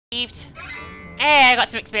Hey, I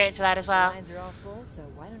got some experience with that as well. Lines are all full, so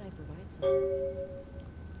why don't I provide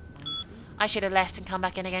some? I should have left and come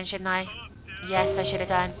back in again, shouldn't I? Yes, I should have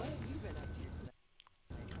done.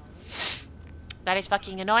 That is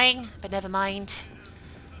fucking annoying, but never mind.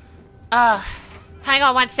 Oh, hang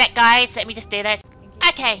on one sec, guys. Let me just do this.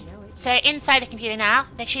 Okay, so inside the computer now,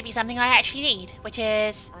 there should be something I actually need, which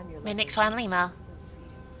is my next final email.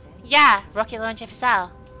 Yeah, rocket launcher for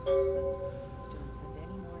sale.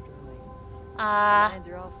 Lines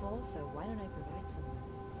are all full, so why don't I provide some?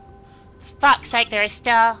 Fuck's sake, there is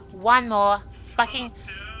still one more fucking...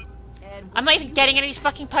 I'm not even getting any of these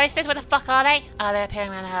fucking posters. Where the fuck are they? Oh, they're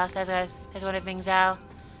appearing around the house. There's one of Ming's out.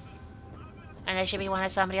 And there should be one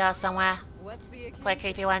of somebody else somewhere. Quite a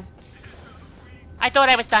creepy one. I thought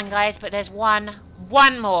I was done, guys, but there's one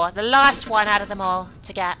more. The last one out of them all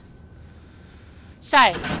to get. So,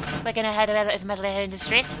 we're gonna head over to Metalhead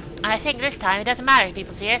Industries. And I think this time it doesn't matter if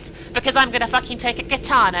people see us, because I'm gonna fucking take a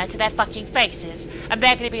katana to their fucking faces. And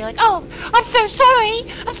they're gonna be like, oh, I'm so sorry!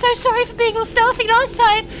 I'm so sorry for being all stealthy last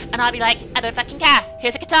time! And I'll be like, I don't fucking care.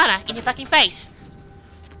 Here's a katana in your fucking face.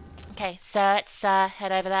 Okay, so let's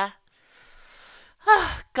head over there.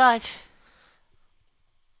 Oh, God.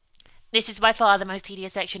 This is by far the most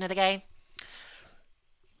tedious section of the game.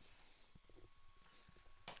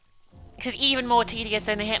 This is even more tedious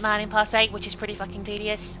than the Hitman in Part 8, which is pretty fucking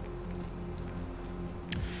tedious.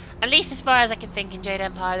 At least as far as I can think in Jade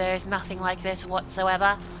Empire, there is nothing like this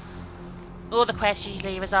whatsoever. All the quests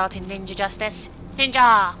usually result in ninja justice.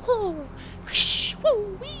 Ninja! Woo! Whoosh!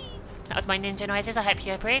 Woo! Wee! That was my ninja noises, I hope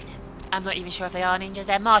you approved. I'm not even sure if they are ninjas,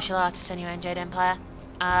 they're martial artists anyway in Jade Empire.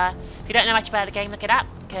 If you don't know much about the game, look it up,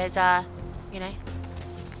 because, you know.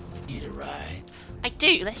 Need a ride? I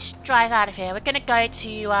do. Let's drive out of here. We're going to go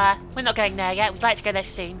to, we're not going there yet. We'd like to go there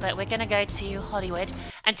soon, but we're going to go to Hollywood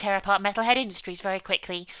and tear apart Metalhead Industries very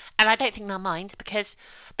quickly. And I don't think they'll mind, because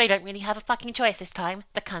they don't really have a fucking choice this time.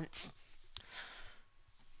 The cunts.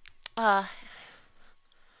 A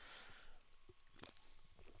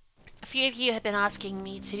few of you have been asking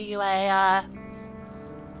me to do a,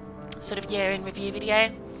 sort of year in review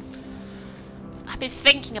video. I've been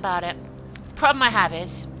thinking about it. Problem I have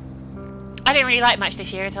is, I didn't really like much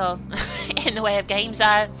this year at all, in the way of games.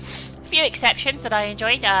 A few exceptions that I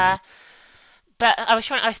enjoyed, but I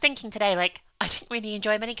was thinking today, like, I didn't really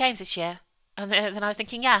enjoy many games this year. And then I was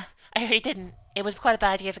thinking, yeah, I really didn't. It was quite a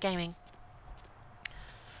bad year for gaming.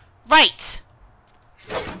 Right!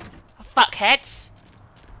 Fuckheads.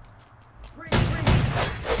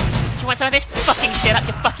 Do you want some of this fucking shit up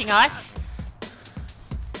your fucking ass?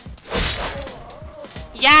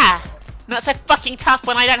 Yeah! Not so fucking tough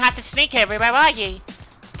when I don't have to sneak everywhere, are you?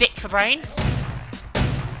 Dick for brains.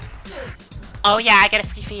 Oh yeah, I get a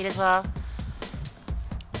free feed as well.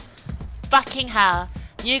 Fucking hell.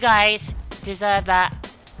 You guys deserve that.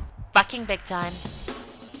 Fucking big time.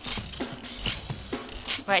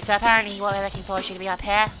 Right, so apparently what we're looking for should be up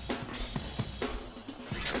here.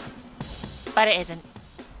 But it isn't.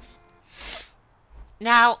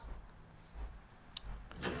 Now,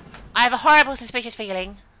 I have a horrible suspicious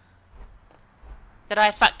feeling that I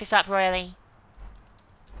fucked this up royally.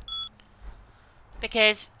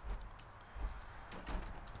 Because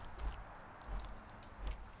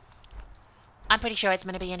I'm pretty sure it's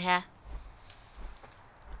going to be in here.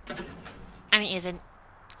 And it isn't.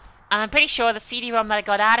 And I'm pretty sure the CD-ROM that I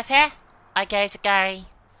got out of here, I gave to Gary.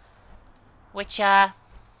 Which, yeah.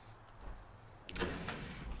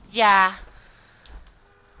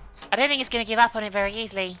 I don't think he's going to give up on it very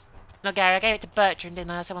easily. No, Gary, I gave it to Bertrand, didn't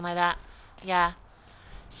I? Or someone like that. Yeah.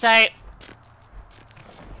 So,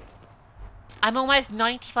 I'm almost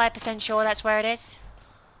 95% sure that's where it is.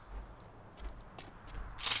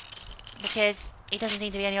 Because it doesn't seem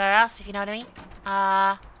to be anywhere else, if you know what I mean.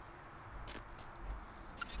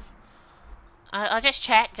 I'll just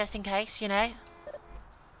check, just in case, you know.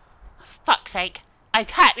 For fuck's sake.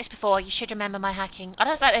 I've hacked this before, you should remember my hacking. I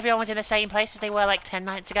don't think everyone was in the same place as they were like 10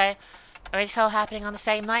 nights ago. Or is this all happening on the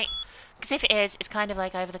same night? Because if it is, it's kind of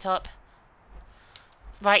like over the top.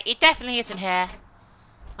 Right, it definitely isn't here.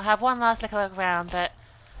 I have one last look around, but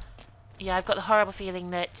yeah, I've got the horrible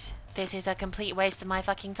feeling that this is a complete waste of my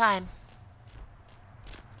fucking time.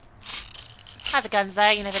 Have the guns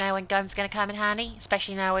though, you never know when guns gonna come in handy,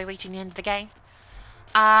 especially now we're reaching the end of the game.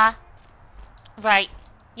 Right,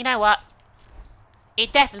 you know what?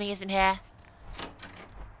 It definitely isn't here.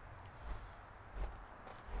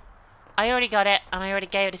 I already got it, and I already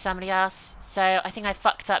gave it to somebody else, so I think I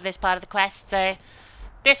fucked up this part of the quest, so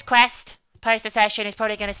this quest, post the session, is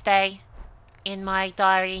probably going to stay in my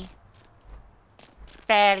diary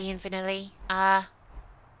fairly infinitely. Oh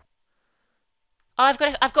Oh, I've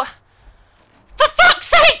got... For fuck's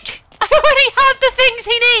sake! I already have the things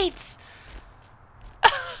he needs!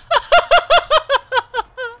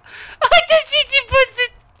 I just need to put the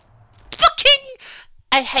fucking...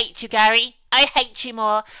 I hate you, Gary. I hate you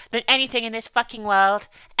more than anything in this fucking world.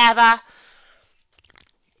 Ever.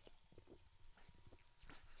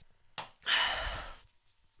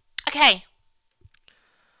 Okay.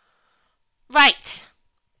 Right.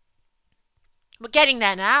 We're getting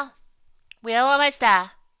there now. We're almost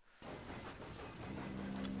there.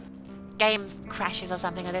 Game crashes or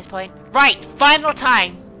something at this point. Right, final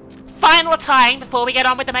time. Final time before we get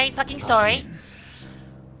on with the main fucking story.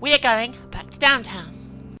 We are going back to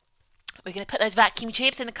downtown. We're going to put those vacuum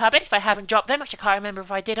tubes in the cupboard if I haven't dropped them, which I can't remember if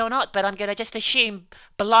I did or not, but I'm going to just assume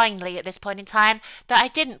blindly at this point in time that I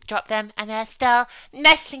didn't drop them and they're still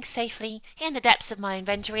nestling safely in the depths of my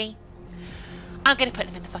inventory. I'm going to put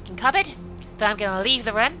them in the fucking cupboard. Then I'm going to leave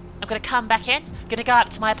the room. I'm going to come back in. I'm going to go up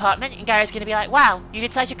to my apartment and Gary's going to be like, wow, you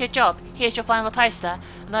did such a good job. Here's your final poster.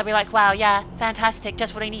 And I'll be like, wow, yeah, fantastic.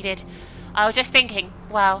 Just what I needed. I was just thinking,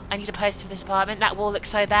 wow, I need a poster for this apartment. That wall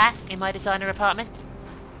looks so bare in my designer apartment.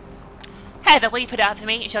 Heather, will you put it up for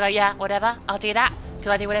me? And she'll go, yeah, whatever. I'll do that.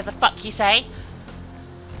 Because I do whatever the fuck you say.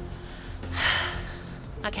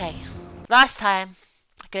 Okay. Last time,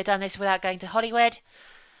 I could have done this without going to Hollywood.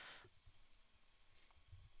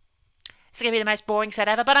 It's going to be the most boring set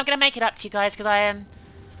ever, but I'm going to make it up to you guys because I am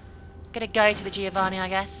going to go to the Giovanni, I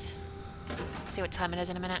guess. See what time it is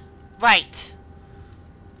in a minute. Right.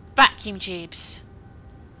 Vacuum tubes.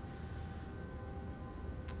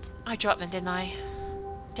 I dropped them, didn't I?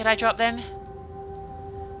 Did I drop them?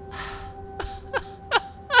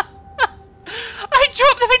 I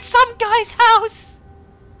dropped them in some guy's house!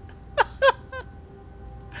 I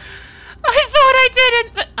thought I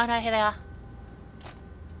didn't, but... Oh no, here they are.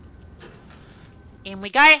 In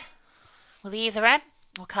we go. We'll leave the room.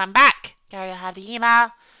 We'll come back. Gary will have the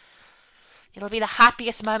email. It'll be the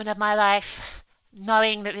happiest moment of my life,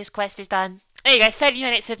 knowing that this quest is done. There you go, 30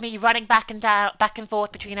 minutes of me running back and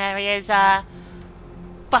forth between areas,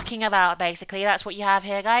 bucking about, basically. That's what you have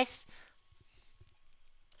here, guys.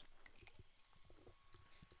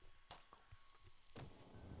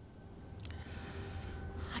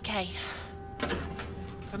 Okay.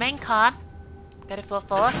 Remain calm. Go to floor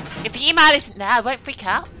 4. If the email isn't there, I won't freak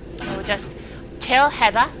out. I will just kill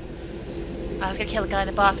Heather. I was going to kill the guy in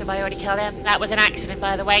the bathroom, I already killed him. That was an accident,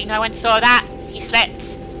 by the way. No one saw that. He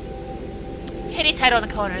slipped. Hit his head on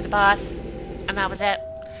the corner of the bath. And that was it.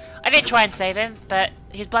 I did try and save him, but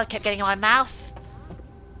his blood kept getting in my mouth.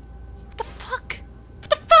 What the fuck? What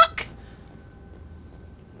the fuck?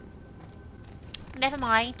 Never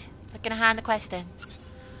mind. We're going to hand the quest in.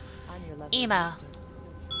 Email.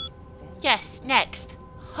 Yes, next.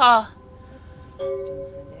 Oh.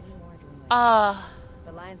 Oh.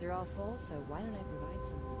 The lines are all full, so why don't I provide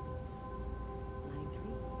some Line 3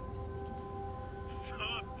 or speaking.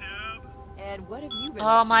 And what have you been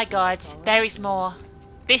Oh my god, there is more.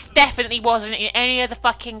 This definitely wasn't in any of the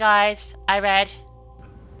fucking guys I read.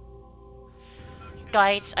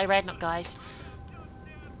 Guides, I read, not guys.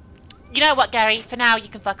 You know what, Gary? For now, you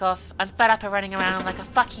can fuck off. I'm fed up of running around like a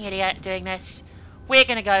fucking idiot doing this. We're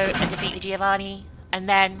gonna go and defeat the Giovanni, and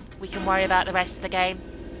then we can worry about the rest of the game.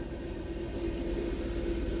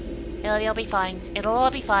 It'll be fine. It'll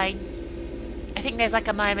all be fine. I think there's like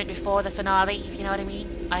a moment before the finale, if you know what I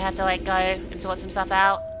mean. I have to like go and sort some stuff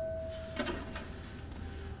out.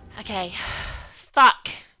 Okay. Fuck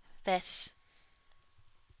this.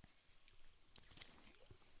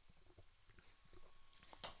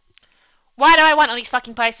 Why do I want all these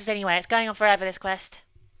fucking posters anyway? It's going on forever, this quest.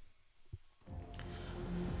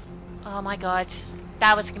 Oh my god.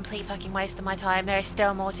 That was a complete fucking waste of my time. There is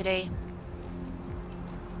still more to do.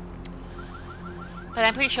 But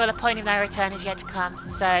I'm pretty sure the point of no return is yet to come.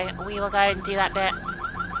 So we will go and do that bit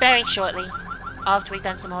very shortly. After we've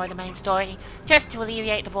done some more of the main story. Just to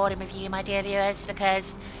alleviate the boredom of you, my dear viewers.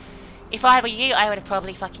 Because if I were you, I would have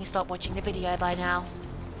probably fucking stopped watching the video by now.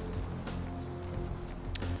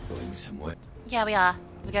 Going somewhere. Yeah, we are.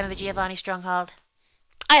 We're going to the Giovanni stronghold.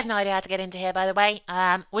 I have no idea how to get into here, by the way.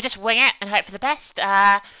 We'll just wing it and hope for the best.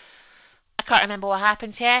 I can't remember what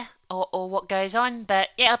happens here or what goes on, but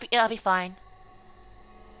yeah, it'll be fine.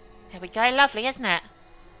 There we go. Lovely, isn't it?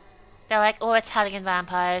 They're like all Italian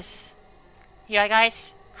vampires. You alright,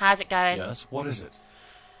 guys? How's it going? Yes, what is it?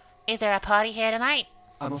 Is there a party here tonight?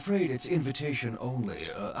 I'm afraid it's invitation only.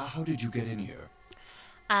 How did you get in here?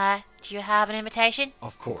 Do you have an invitation?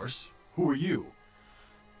 Of course. Who are you?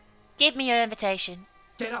 Give me your invitation.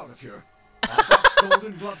 Get out of here. I boxed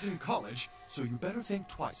golden gloves in college, so you better think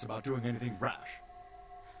twice about doing anything rash.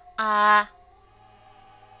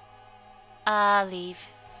 Leave.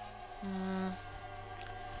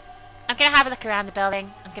 I'm gonna have a look around the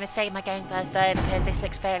building. I'm gonna save my game first though, because this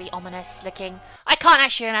looks fairly ominous looking. I can't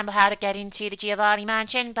actually remember how to get into the Giovanni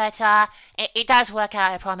mansion, but it does work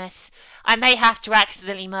out, I promise. I may have to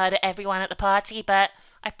accidentally murder everyone at the party, but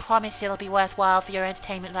I promise it'll be worthwhile for your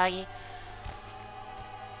entertainment value.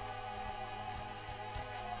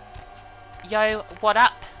 Yo, what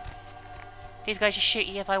up? These guys just shoot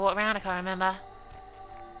you if I walk around, I can't remember.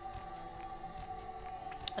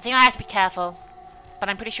 I think I have to be careful. But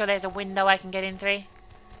I'm pretty sure there's a window I can get in through.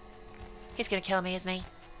 He's gonna kill me, isn't he?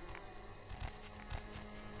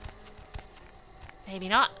 Maybe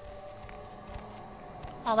not.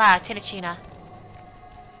 Oh wow, a tin of tuna.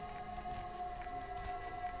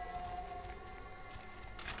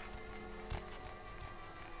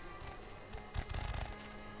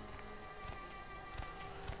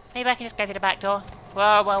 Maybe I can just go through the back door.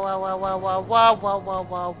 Whoa, whoa, whoa, whoa, whoa, whoa, whoa, whoa, whoa,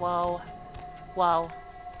 whoa, whoa. Whoa.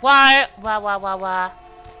 Whoa! Whoa, whoa, whoa, whoa. Wow,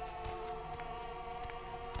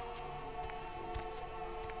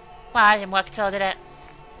 that didn't work at all, did it?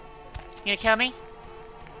 You gonna kill me?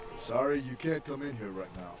 Sorry, you can't come in here right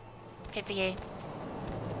now. Good for you.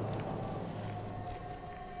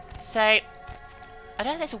 So, I don't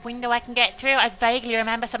know if there's a window I can get through. I vaguely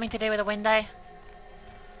remember something to do with a window.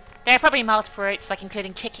 There are probably multiple routes, like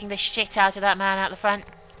including kicking the shit out of that man out the front.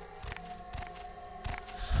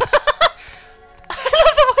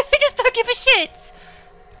 Give a shit.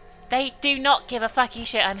 They do not give a fucking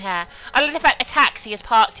shit I'm here. I love the fact a taxi is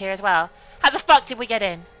parked here as well. How the fuck did we get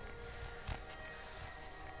in?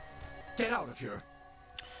 Get out of here.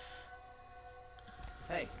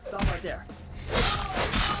 Hey, stop right there.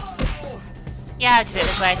 Yeah, I'll do it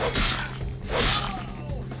this way.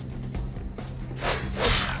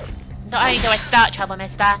 Not only do I start trouble,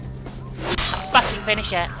 mister, I fucking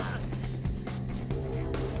finish it.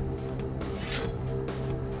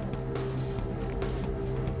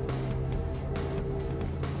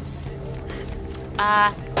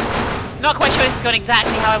 Not quite sure this has gone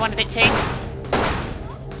exactly how I wanted it to.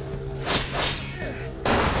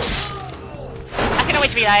 I can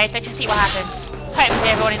always reload, let's just see what happens. Hopefully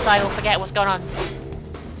everyone inside will forget what's going on.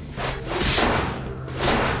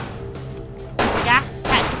 Yeah,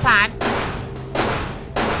 that's the plan.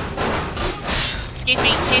 Excuse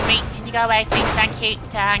me, can you go away please? Thank you,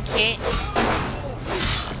 thank you.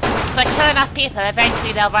 If I kill enough people,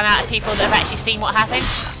 eventually they'll run out of people that have actually seen what happened.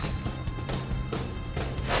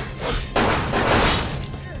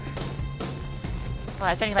 Well,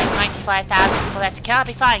 there's only like 95,000 people left to kill, I'll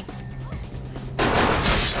be fine.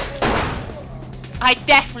 I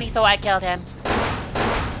definitely thought I killed him.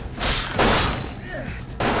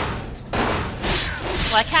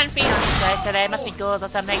 Well, I can't feed on this though, so there must be ghouls or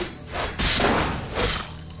something.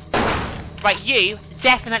 Right, you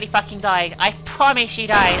definitely fucking died. I promise you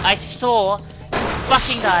died. I saw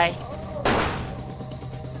fucking die.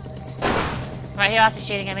 Right, who else is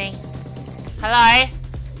shooting at me? Hello?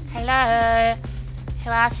 Hello? Who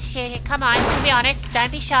else is shooting? Come on, be honest.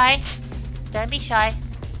 Don't be shy. Don't be shy.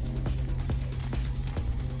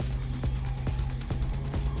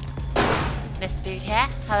 This dude here.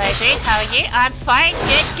 Hello, dude. How are you? I'm fine.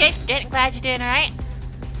 Good. I'm glad you're doing alright.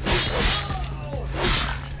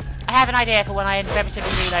 I have an idea for when I inevitably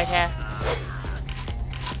reload here.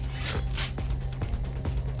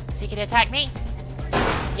 Is he gonna attack me?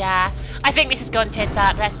 Yeah. I think this has gone tits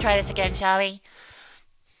up. Let's try this again, shall we?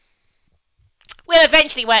 We'll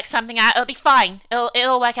eventually work something out. It'll be fine.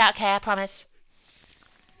 It'll work out okay, I promise.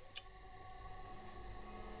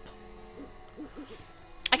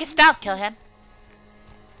 I can stealth kill him.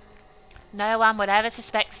 No one would ever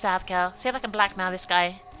suspect the stealth kill. See if I can blackmail this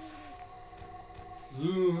guy.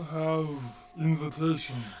 You have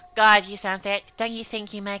invitation. God, you sound thick. Don't you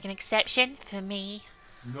think you make an exception for me?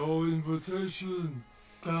 No invitation.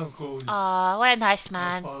 Can't go in. Aw, what a nice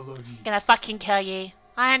man. Apologies. Gonna fucking kill you.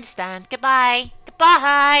 I understand. Goodbye.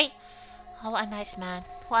 Goodbye. Oh, what a nice man.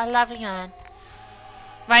 What a lovely man.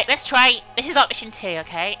 Right, let's try. This is option 2,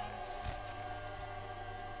 okay?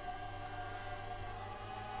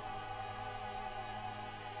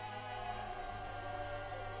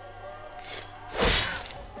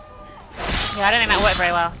 Yeah, I don't think that worked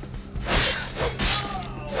very well.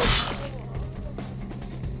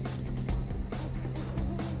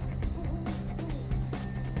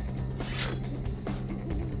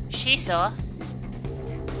 She saw.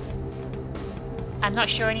 I'm not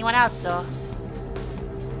sure anyone else saw.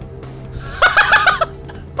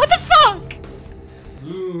 What the fuck?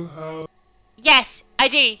 You have Yes, I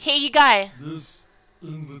do. Here you go. this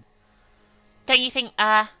invitation. Don't you think,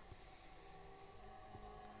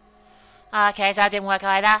 Okay, so that didn't work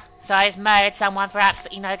either. So I just murdered someone for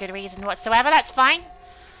absolutely no good reason whatsoever. That's fine.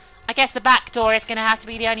 I guess the back door is going to have to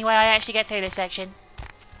be the only way I actually get through this section.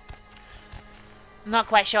 I'm not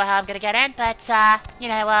quite sure how I'm going to get in, but, you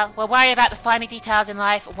know, we'll worry about the finer details in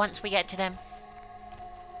life once we get to them.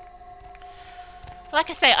 Like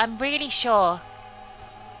I say, I'm really sure.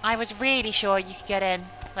 I was really sure you could get in,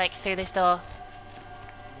 like, through this door.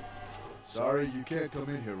 Sorry, you can't come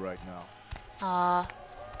in here right now. Aww.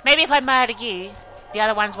 Maybe if I murder you, the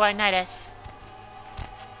other ones won't notice.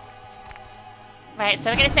 Right, so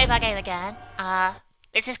we're going to save our game again.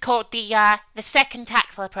 This is called the second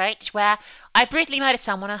tactful approach, where I brutally murder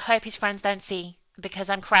someone and hope his friends don't see, because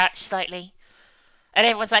I'm crouched slightly. And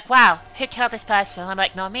everyone's like, wow, who killed this person? I'm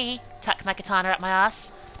like, not me. Tuck my katana up my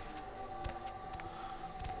ass.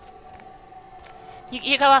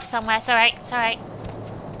 You go off somewhere, it's alright, it's alright.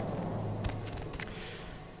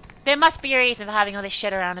 There must be a reason for having all this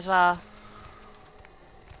shit around as well.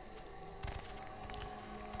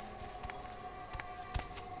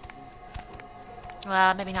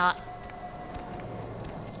 Well, maybe not.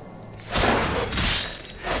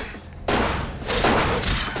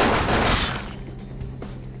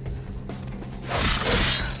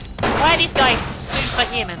 Why are these guys super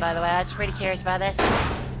human, by the way? I'm just really curious about this.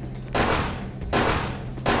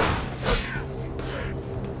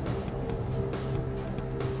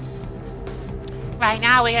 Right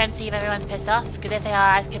now, we're going to see if everyone's pissed off, because if they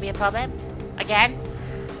are, this could be a problem. Again.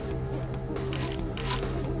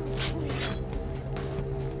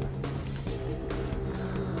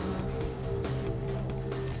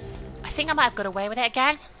 I think I might have got away with it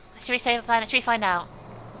again. Let's resave and find. Let's re-find out.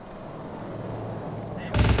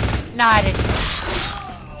 No, I didn't.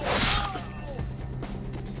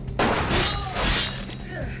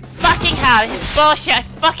 Fucking hell, this is bullshit. I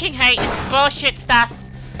fucking hate this bullshit stuff.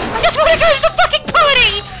 I just want to go to the fucking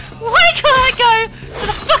party! Why can't I go to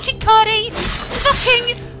the fucking party?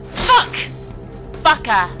 Fucking fuck!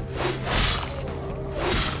 Fucker.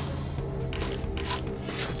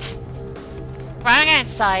 Right, I'm going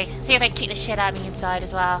inside. See if they kick the shit out of me inside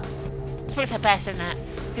as well. It's probably for the best, isn't it?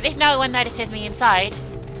 Because if no one notices me inside,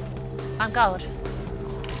 I'm gold.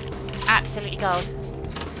 Absolutely gold.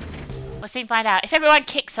 We'll soon find out. If everyone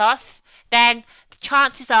kicks off, then the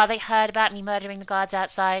chances are they heard about me murdering the guards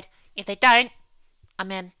outside. If they don't,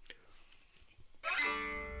 I'm in.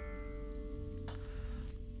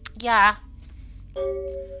 Yeah.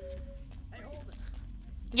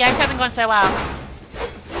 Yeah, this hasn't gone so well.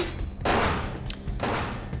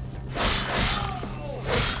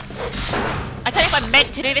 I don't know if I'm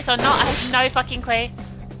meant to do this or not. I have no fucking clue.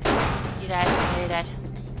 You're dead. You're dead.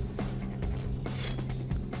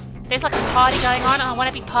 There's like a party going on and I want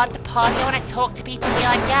to be part of the party. I want to talk to people and be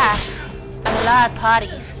like, yeah, I love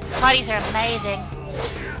parties. Parties are amazing.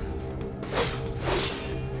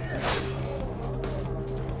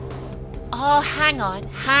 Oh, hang on.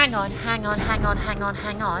 Hang on. Hang on. Hang on. Hang on.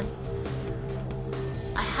 Hang on.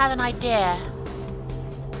 I have an idea.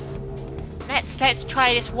 Let's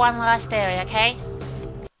try this one last theory, okay?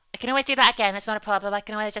 I can always do that again. That's not a problem. I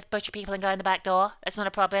can always just butcher people and go in the back door. That's not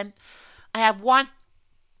a problem. I have one...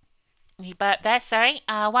 You burped there, sorry.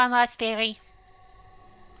 One last theory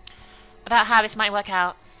about how this might work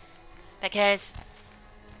out. Because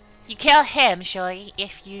you kill him, surely,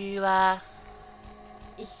 if you,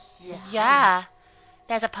 Yeah.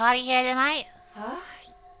 There's a party here tonight. Huh?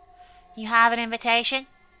 You have an invitation?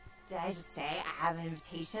 Did I just say I have an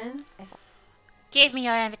invitation? Give me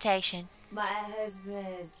your invitation. My husband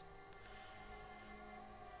is...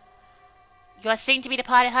 Your soon-to-be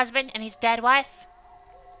departed husband and his dead wife?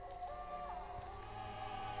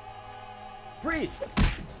 Freeze!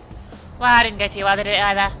 Well, I didn't go too well, did it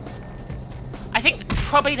either? I think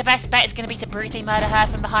probably the best bet is going to be to brutally murder her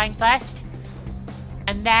from behind first.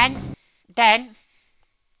 And then,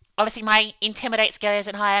 obviously my intimidate skill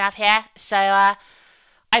isn't high enough here, so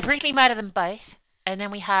I brutally murder them both, and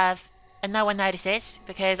then we have, and no one notices,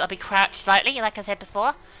 because I'll be crouched slightly, like I said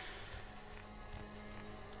before.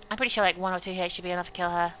 I'm pretty sure like 1 or 2 hits should be enough to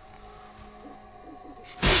kill her.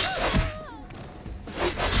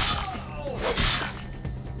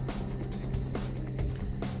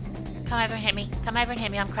 Come over and hit me. Come over and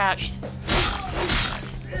hit me, I'm crouched.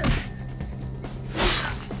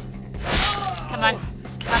 Come on.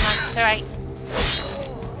 Come on, it's alright.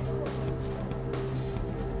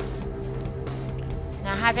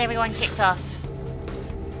 Now, has everyone kicked off?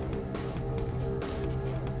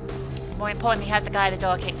 More importantly, has the guy at the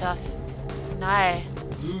door kicked off? No.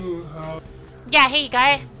 Yeah, here you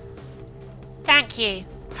go. Thank you.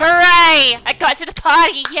 Hooray! I got to the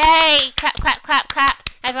party! Yay! Clap, clap, clap, clap.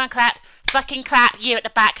 Everyone clap. Fucking clap. You at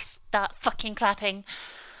the back. start fucking clapping.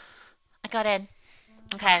 I got in.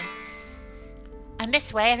 Okay. And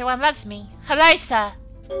this way, everyone loves me. Hello, sir.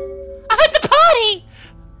 I'm at the party!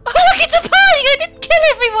 Oh, look, it's a party! I didn't kill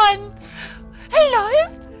everyone!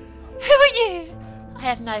 Hello? Who are you? I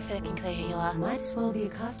have no fucking clue who you are. Might as well be a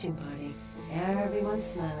costume party. Everyone's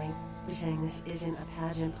smiling, pretending this isn't a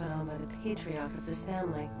pageant put on by the patriarch of this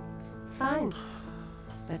family. Fine.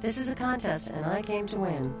 But this is a contest, and I came to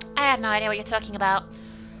win. I have no idea what you're talking about.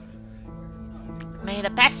 May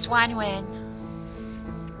the best one win.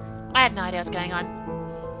 I have no idea what's going on.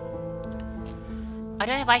 I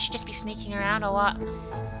don't know if I should just be sneaking around or what.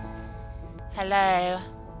 Hello.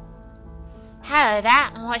 Hello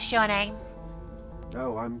there, and what's your name?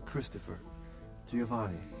 Oh, I'm Christopher.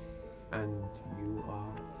 Giovanni. And you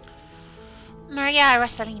are? Maria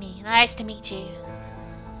Rossellini. Nice to meet you.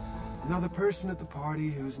 Another person at the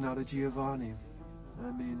party who's not a Giovanni.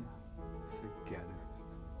 I mean, forget it.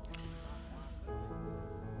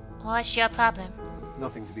 What's your problem?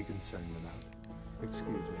 Nothing to be concerned about.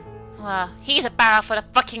 Excuse me. Well, he's a barrel full of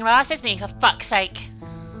fucking rats, isn't he, for fuck's sake?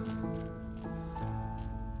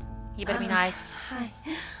 You better be nice. Hi.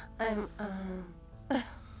 I'm,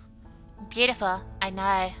 Beautiful, I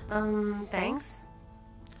know. thanks.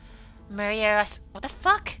 Maria what the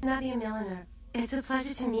fuck? Nadia Milliner. It's a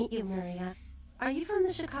pleasure to meet you, Maria. Are you from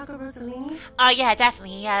the Chicago Rosselinis? Oh yeah,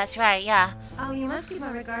 definitely, yeah, that's right, yeah. Oh, you must give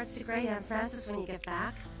my regards to Great Aunt Frances when you get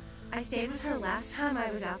back. I stayed with her last time I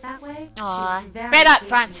was out that way. Aw, She was very Red Up sweet to me.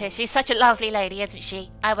 Francis, she's such a lovely lady, isn't she?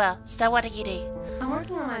 I will. So what do you do? I'm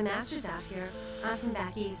working on my master's out here. I'm from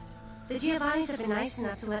back east. The Giovannis have been nice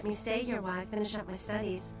enough to let me stay here while I finish up my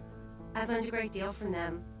studies. I've learned a great deal from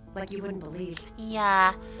them, like you wouldn't believe.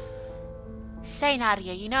 Yeah. Say,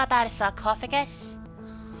 Nadia, you know about a sarcophagus?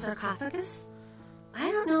 Sarcophagus?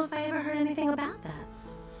 I don't know if I ever heard anything about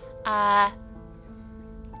that.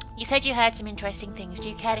 You said you heard some interesting things. Do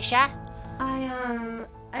you care to share? I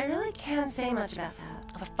really can't say much about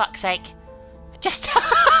that. Oh, for fuck's sake. Just...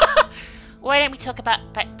 Why don't we talk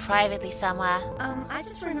about that privately somewhere? I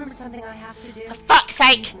just remembered something I have to do. For fuck's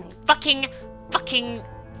sake! Excuse me. Fucking...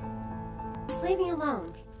 Just leave me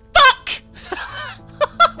alone. Fuck!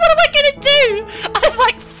 What am I gonna do? I've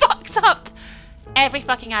like fucked up every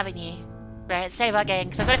fucking avenue. Right, let's save our game,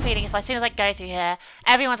 because I've got a feeling if as soon as I go through here,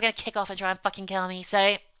 everyone's gonna kick off and try and fucking kill me,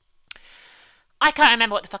 so... I can't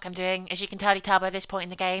remember what the fuck I'm doing, as you can tell by this point in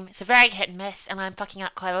the game. It's a very hit and miss, and I'm fucking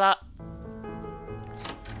up quite a lot.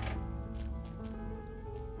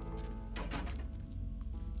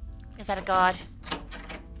 Is that a guard?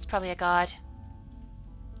 It's probably a guard.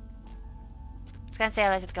 Let's go and say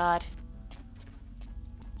hello to the guard.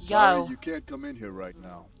 Sorry, Yo. you can't come in here right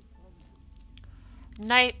now.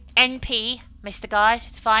 No, NP, Mr. Guard,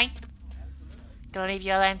 it's fine. Gonna leave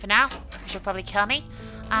you alone for now, because you'll probably kill me.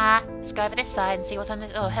 Let's go over this side and see what's on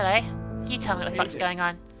this. Oh, hello. You tell me what the fuck's going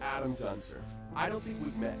on. Adam Dunser. I don't think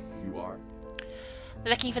we've met. You are?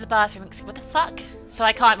 Looking for the bathroom. What the fuck? So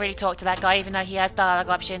I can't really talk to that guy, even though he has dialogue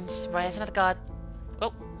options. Right, there's another guard. Oh,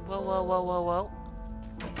 whoa, whoa, whoa, whoa, whoa.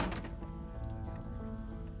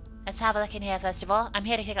 Let's have a look in here first of all. I'm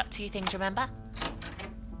here to pick up two things, remember?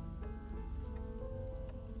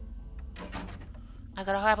 I've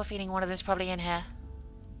got a horrible feeling one of them's probably in here.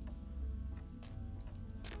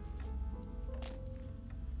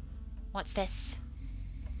 What's this?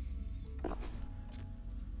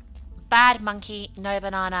 Bad monkey, no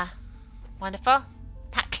banana. Wonderful.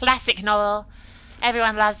 That classic novel.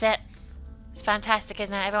 Everyone loves it. It's fantastic,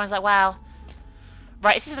 isn't it? Everyone's like, wow.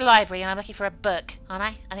 Right, this is the library, and I'm looking for a book, aren't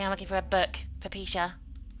I? I think I'm looking for a book for Pisha.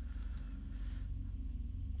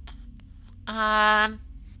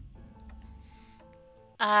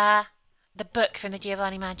 The book from the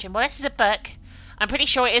Giovanni Mansion. Well, this is a book. I'm pretty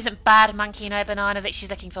sure it isn't Bad Monkey No Banana that she's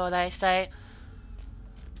looking for, though, so...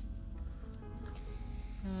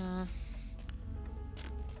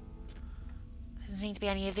 Doesn't seem to be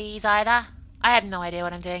any of these, either. I have no idea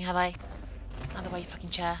what I'm doing, have I? Out of the way, you fucking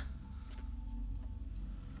chair.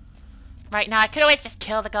 Right, now, I could always just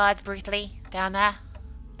kill the guards brutally down there.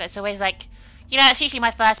 But it's always like... You know, that's usually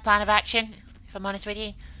my first plan of action, if I'm honest with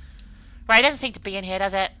you. Right, it doesn't seem to be in here,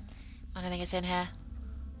 does it? I don't think it's in here.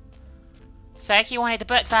 So, if you wanted the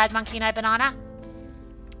book Bad Monkey No Banana,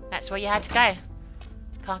 that's where you had to go.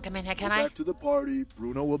 Can't come in here, can Go I? back to the party.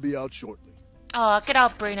 Bruno will be out shortly. Oh, good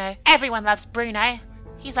old Bruno. Everyone loves Bruno.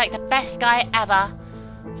 He's like the best guy ever.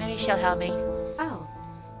 Maybe she'll help me. Oh.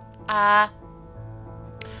 I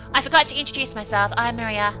forgot to introduce myself. I'm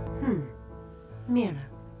Maria. Mira.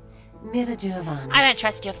 Mira Giovanni. I don't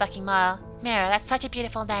trust your fucking mile. Mira, that's such a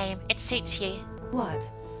beautiful name. It suits you.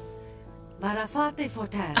 What? Barafate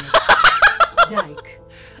Fortare. Dyke.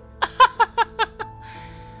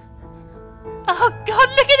 Oh god,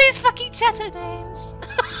 look at these fucking chatter names.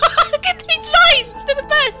 Look at these lines, they're the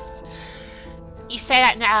best. You say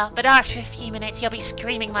that now, but after a few minutes you'll be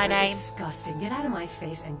screaming my You're name. disgusting. Get out of my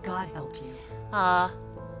face and God help you. Ah,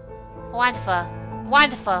 wonderful,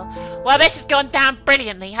 wonderful. Well, this has gone down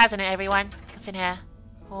brilliantly, hasn't it, everyone? What's in here?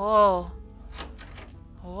 Oh.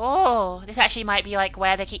 Oh, this actually might be like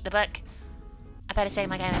where they keep the book. I better say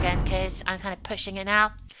my game again, because I'm kind of pushing it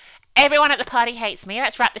now. Everyone at the party hates me.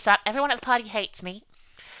 Let's wrap this up. Everyone at the party hates me.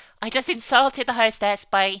 I just insulted the hostess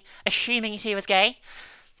by assuming she was gay.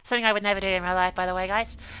 Something I would never do in real life, by the way,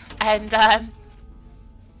 guys. And,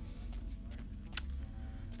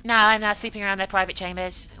 now I'm now sleeping around their private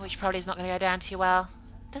chambers, which probably is not going to go down too well.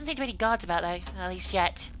 Doesn't seem to be any guards about, though, at least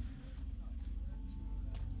yet.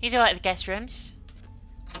 These are like the guest rooms.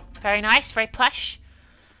 Very nice, very plush.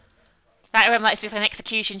 That room looks just like an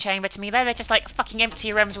execution chamber to me. They're just like fucking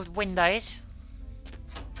empty rooms with windows.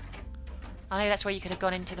 I know that's where you could have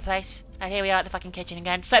gone into the place. And here we are at the fucking kitchen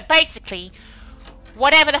again. So basically,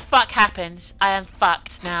 whatever the fuck happens, I am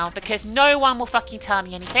fucked now. Because no one will fucking tell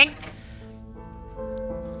me anything.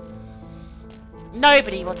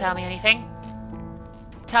 Nobody will tell me anything.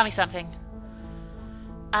 Tell me something.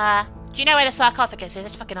 Do you know where the sarcophagus is?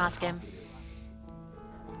 Let's fucking ask him.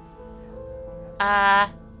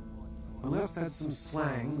 Unless that's some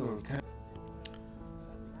slang or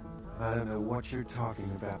I don't know what you're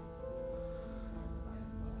talking about.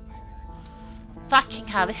 Fucking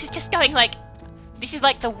hell, this is just going like... This is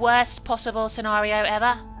like the worst possible scenario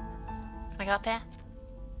ever. Can I go up here?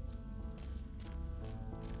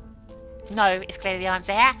 No, is clearly the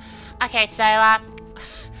answer here. Okay, so, I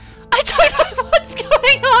don't know what's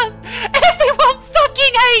going on! Everyone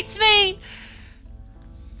fucking hates me!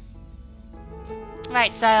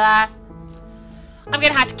 Right, so, I'm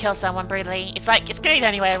gonna have to kill someone brutally. It's like, it's gonna be the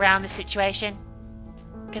only way around this situation.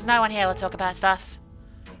 Because no one here will talk about stuff.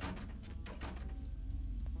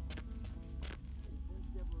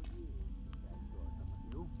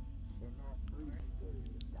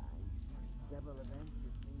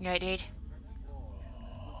 Right, dude.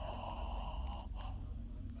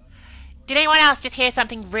 Did anyone else just hear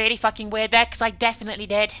something really fucking weird there? Because I definitely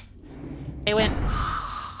did. It went...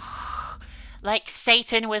 Like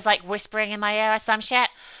Satan was like whispering in my ear or some shit.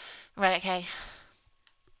 Right, okay.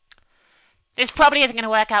 This probably isn't going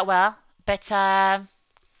to work out well. But, at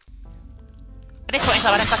this point in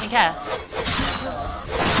time, I don't fucking care.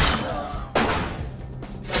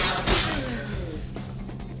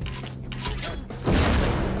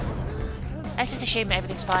 Let's just assume that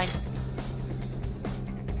everything's fine.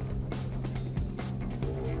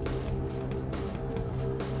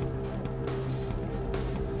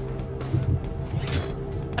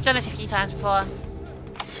 I've done this a few times before.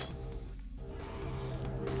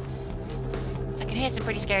 I can hear some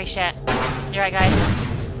pretty scary shit. You're right, guys.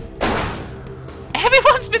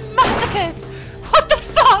 Everyone's been massacred! What the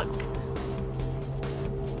fuck?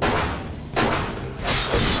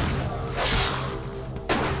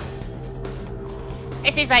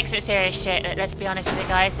 This is like some serious shit, let's be honest with it,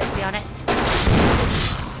 guys. Let's be honest.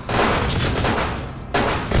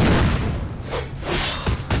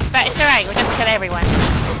 But it's alright, we'll just kill everyone.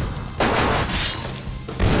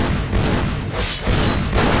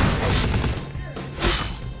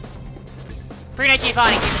 Bruno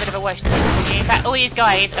Giovanni seems a bit of a worse thing to me. In fact, all these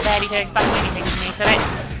guys are barely doing fucking anything to me, so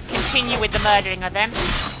let's continue with the murdering of them.